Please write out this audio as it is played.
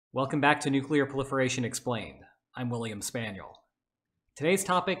Welcome back to Nuclear Proliferation Explained. I'm William Spaniel. Today's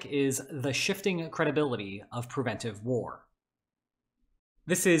topic is the shifting credibility of preventive war.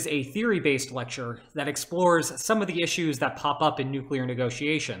 This is a theory-based lecture that explores some of the issues that pop up in nuclear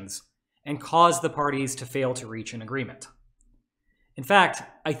negotiations and cause the parties to fail to reach an agreement. In fact,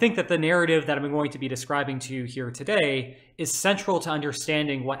 I think that the narrative that I'm going to be describing to you here today is central to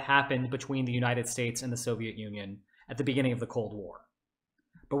understanding what happened between the United States and the Soviet Union at the beginning of the Cold War.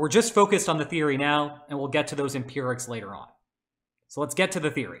 But we're just focused on the theory now, and we'll get to those empirics later on. So let's get to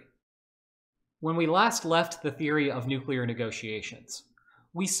the theory. When we last left the theory of nuclear negotiations,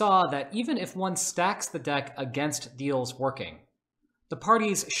 we saw that even if one stacks the deck against deals working, the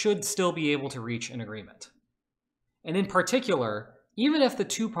parties should still be able to reach an agreement. And in particular, even if the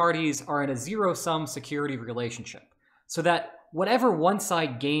two parties are in a zero-sum security relationship, so that whatever one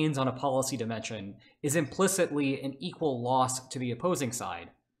side gains on a policy dimension is implicitly an equal loss to the opposing side,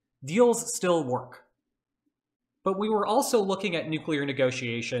 deals still work. But we were also looking at nuclear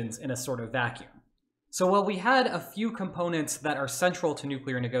negotiations in a sort of vacuum. So while we had a few components that are central to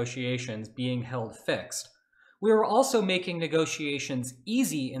nuclear negotiations being held fixed, we were also making negotiations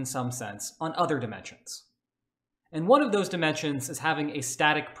easy in some sense on other dimensions. And one of those dimensions is having a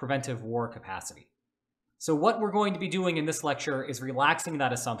static preventive war capacity. So what we're going to be doing in this lecture is relaxing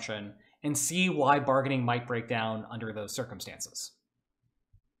that assumption and see why bargaining might break down under those circumstances.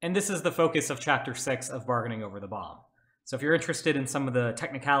 And this is the focus of Chapter 6 of Bargaining Over the Bomb. So if you're interested in some of the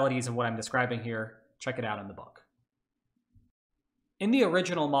technicalities of what I'm describing here, check it out in the book. In the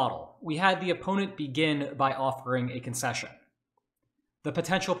original model, we had the opponent begin by offering a concession. The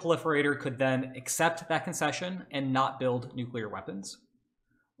potential proliferator could then accept that concession and not build nuclear weapons,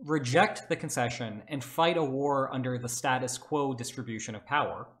 reject the concession and fight a war under the status quo distribution of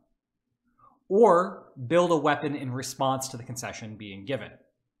power, or build a weapon in response to the concession being given.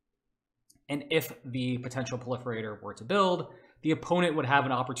 And if the potential proliferator were to build, the opponent would have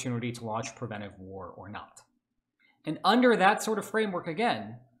an opportunity to launch preventive war or not. And under that sort of framework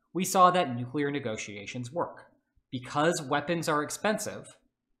again, we saw that nuclear negotiations work. Because weapons are expensive,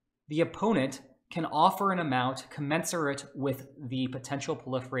 the opponent can offer an amount commensurate with the potential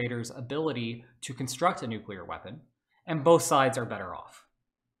proliferator's ability to construct a nuclear weapon, and both sides are better off.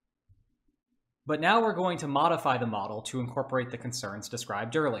 But now we're going to modify the model to incorporate the concerns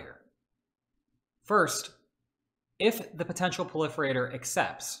described earlier. First, if the potential proliferator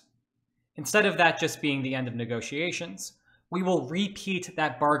accepts, instead of that just being the end of negotiations, we will repeat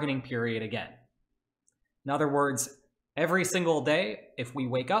that bargaining period again. In other words, every single day, if we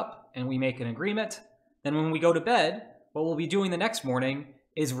wake up and we make an agreement, then when we go to bed, what we'll be doing the next morning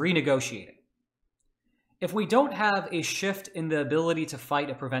is renegotiating. If we don't have a shift in the ability to fight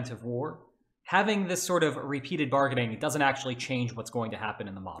a preventive war, having this sort of repeated bargaining doesn't actually change what's going to happen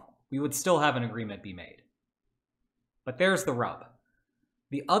in the model. We would still have an agreement be made. But there's the rub.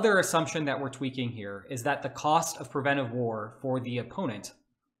 The other assumption that we're tweaking here is that the cost of preventive war for the opponent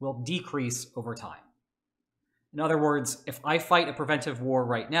will decrease over time. In other words, if I fight a preventive war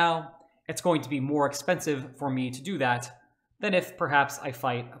right now, it's going to be more expensive for me to do that than if perhaps I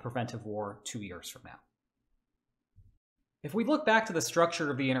fight a preventive war 2 years from now. If we look back to the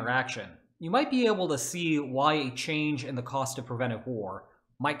structure of the interaction, you might be able to see why a change in the cost of preventive war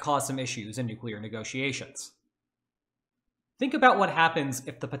might cause some issues in nuclear negotiations. Think about what happens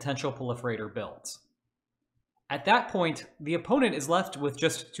if the potential proliferator builds. At that point, the opponent is left with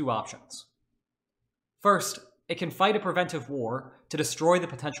just two options. First, it can fight a preventive war to destroy the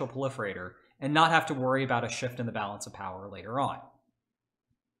potential proliferator and not have to worry about a shift in the balance of power later on.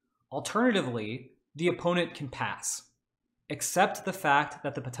 Alternatively, the opponent can pass, accept the fact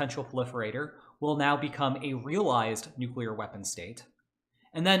that the potential proliferator will now become a realized nuclear weapon state,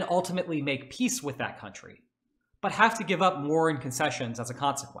 and then ultimately make peace with that country, but have to give up more in concessions as a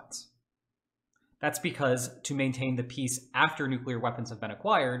consequence. That's because to maintain the peace after nuclear weapons have been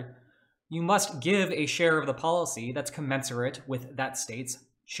acquired, you must give a share of the policy that's commensurate with that state's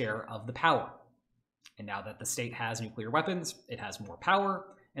share of the power. And now that the state has nuclear weapons, it has more power,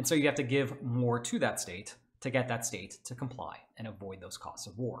 and so you have to give more to that state to get that state to comply and avoid those costs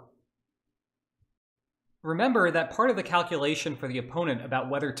of war. Remember that part of the calculation for the opponent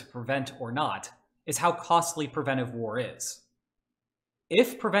about whether to prevent or not is how costly preventive war is.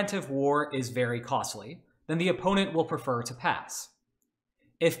 If preventive war is very costly, then the opponent will prefer to pass.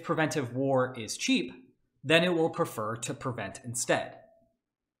 If preventive war is cheap, then it will prefer to prevent instead.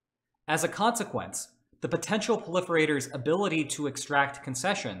 As a consequence, the potential proliferator's ability to extract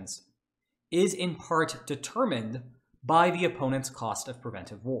concessions is in part determined by the opponent's cost of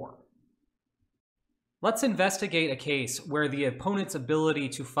preventive war. Let's investigate a case where the opponent's ability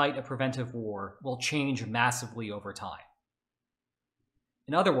to fight a preventive war will change massively over time.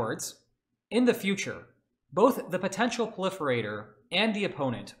 In other words, in the future, both the potential proliferator and the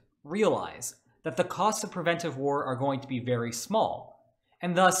opponent realize that the costs of preventive war are going to be very small,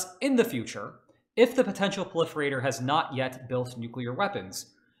 and thus, in the future, if the potential proliferator has not yet built nuclear weapons,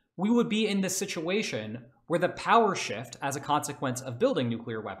 we would be in this situation where the power shift as a consequence of building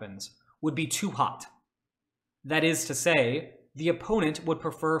nuclear weapons would be too hot. That is to say, the opponent would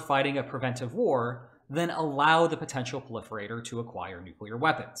prefer fighting a preventive war than allow the potential proliferator to acquire nuclear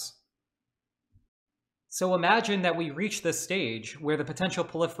weapons. So imagine that we reach this stage where the potential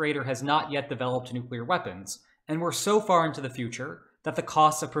proliferator has not yet developed nuclear weapons, and we're so far into the future that the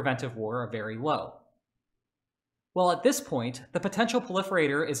costs of preventive war are very low. Well, at this point, the potential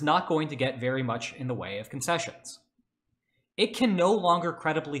proliferator is not going to get very much in the way of concessions. It can no longer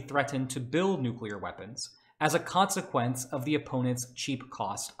credibly threaten to build nuclear weapons as a consequence of the opponent's cheap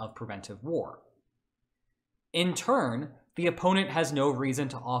cost of preventive war. In turn, the opponent has no reason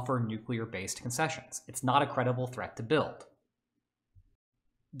to offer nuclear-based concessions. It's not a credible threat to build.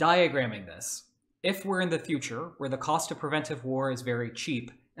 Diagramming this, if we're in the future where the cost of preventive war is very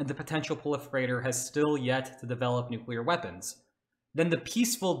cheap and the potential proliferator has still yet to develop nuclear weapons, then the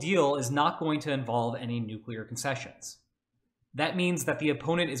peaceful deal is not going to involve any nuclear concessions. That means that the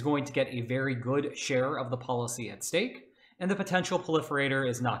opponent is going to get a very good share of the policy at stake, and the potential proliferator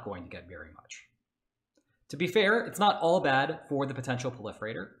is not going to get very much. To be fair, it's not all bad for the potential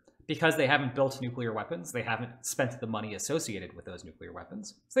proliferator. Because they haven't built nuclear weapons, they haven't spent the money associated with those nuclear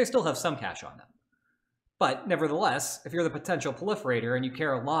weapons, so they still have some cash on them. But nevertheless, if you're the potential proliferator and you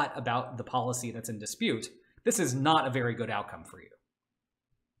care a lot about the policy that's in dispute, this is not a very good outcome for you.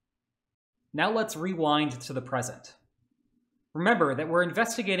 Now let's rewind to the present. Remember that we're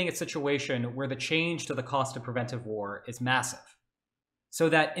investigating a situation where the change to the cost of preventive war is massive, so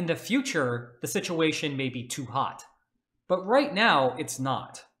that in the future, the situation may be too hot. But right now, it's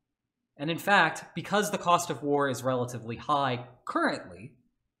not. And in fact, because the cost of war is relatively high currently,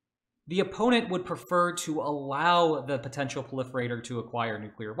 the opponent would prefer to allow the potential proliferator to acquire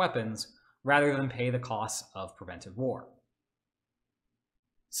nuclear weapons rather than pay the costs of preventive war.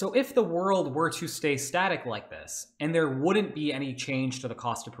 So if the world were to stay static like this, and there wouldn't be any change to the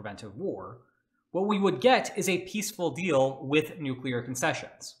cost of preventive war, what we would get is a peaceful deal with nuclear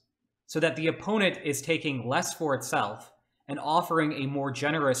concessions, so that the opponent is taking less for itself and offering a more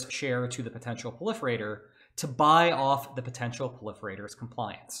generous share to the potential proliferator to buy off the potential proliferator's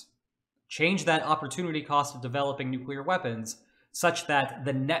compliance. Change that opportunity cost of developing nuclear weapons such that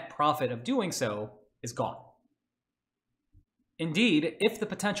the net profit of doing so is gone. Indeed, if the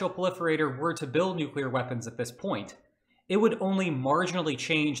potential proliferator were to build nuclear weapons at this point, it would only marginally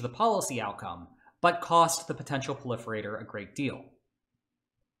change the policy outcome, but cost the potential proliferator a great deal.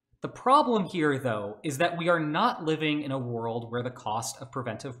 The problem here, though, is that we are not living in a world where the cost of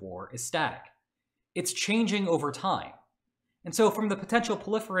preventive war is static. It's changing over time. And so from the potential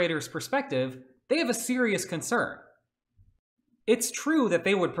proliferator's perspective, they have a serious concern. It's true that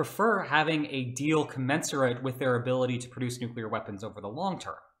they would prefer having a deal commensurate with their ability to produce nuclear weapons over the long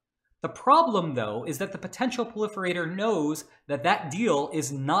term. The problem, though, is that the potential proliferator knows that that deal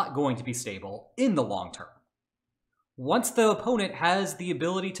is not going to be stable in the long term. Once the opponent has the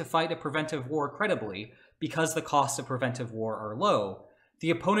ability to fight a preventive war credibly, because the costs of preventive war are low, the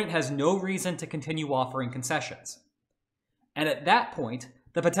opponent has no reason to continue offering concessions. And at that point,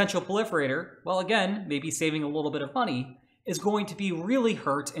 the potential proliferator, well again, maybe saving a little bit of money, is going to be really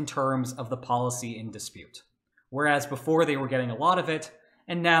hurt in terms of the policy in dispute. Whereas before they were getting a lot of it,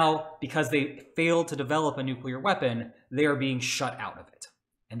 and now, because they failed to develop a nuclear weapon, they are being shut out of it.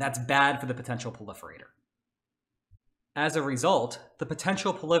 And that's bad for the potential proliferator. As a result, the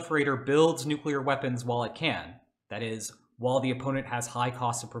potential proliferator builds nuclear weapons while it can, that is, while the opponent has high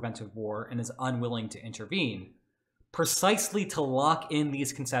costs of preventive war and is unwilling to intervene, precisely to lock in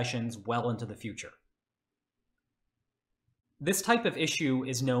these concessions well into the future. This type of issue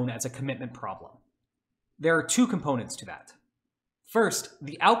is known as a commitment problem. There are two components to that. First,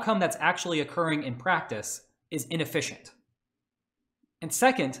 the outcome that's actually occurring in practice is inefficient. And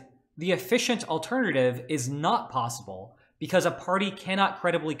second, the efficient alternative is not possible because a party cannot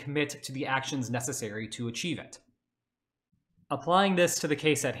credibly commit to the actions necessary to achieve it. Applying this to the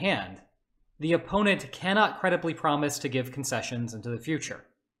case at hand, the opponent cannot credibly promise to give concessions into the future.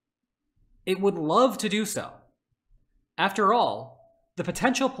 It would love to do so. After all, the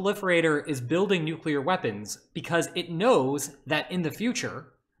potential proliferator is building nuclear weapons because it knows that in the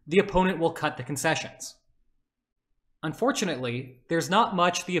future, the opponent will cut the concessions. Unfortunately, there's not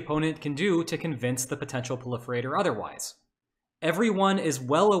much the opponent can do to convince the potential proliferator otherwise. Everyone is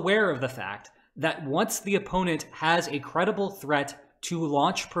well aware of the fact that once the opponent has a credible threat to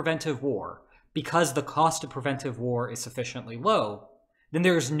launch preventive war, because the cost of preventive war is sufficiently low, then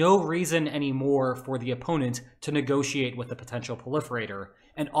there's no reason anymore for the opponent to negotiate with the potential proliferator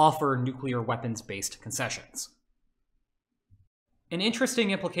and offer nuclear weapons-based concessions. An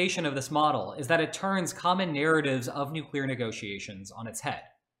interesting implication of this model is that it turns common narratives of nuclear negotiations on its head.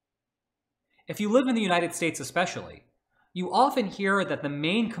 If you live in the United States especially, you often hear that the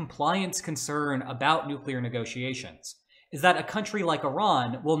main compliance concern about nuclear negotiations is that a country like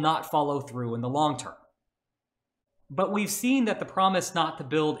Iran will not follow through in the long term. But we've seen that the promise not to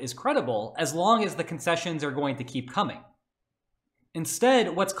build is credible as long as the concessions are going to keep coming.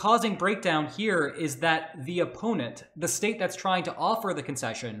 Instead, what's causing breakdown here is that the opponent, the state that's trying to offer the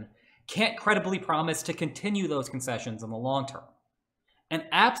concession, can't credibly promise to continue those concessions in the long term. And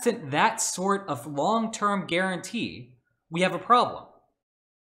absent that sort of long-term guarantee, we have a problem.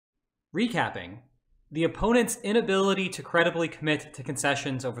 Recapping, the opponent's inability to credibly commit to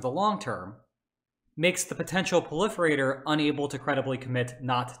concessions over the long term makes the potential proliferator unable to credibly commit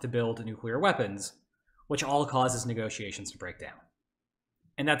not to build nuclear weapons, which all causes negotiations to break down.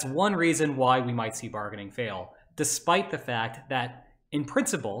 And that's one reason why we might see bargaining fail, despite the fact that, in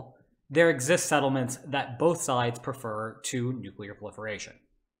principle, there exist settlements that both sides prefer to nuclear proliferation.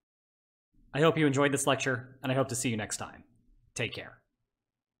 I hope you enjoyed this lecture, and I hope to see you next time. Take care.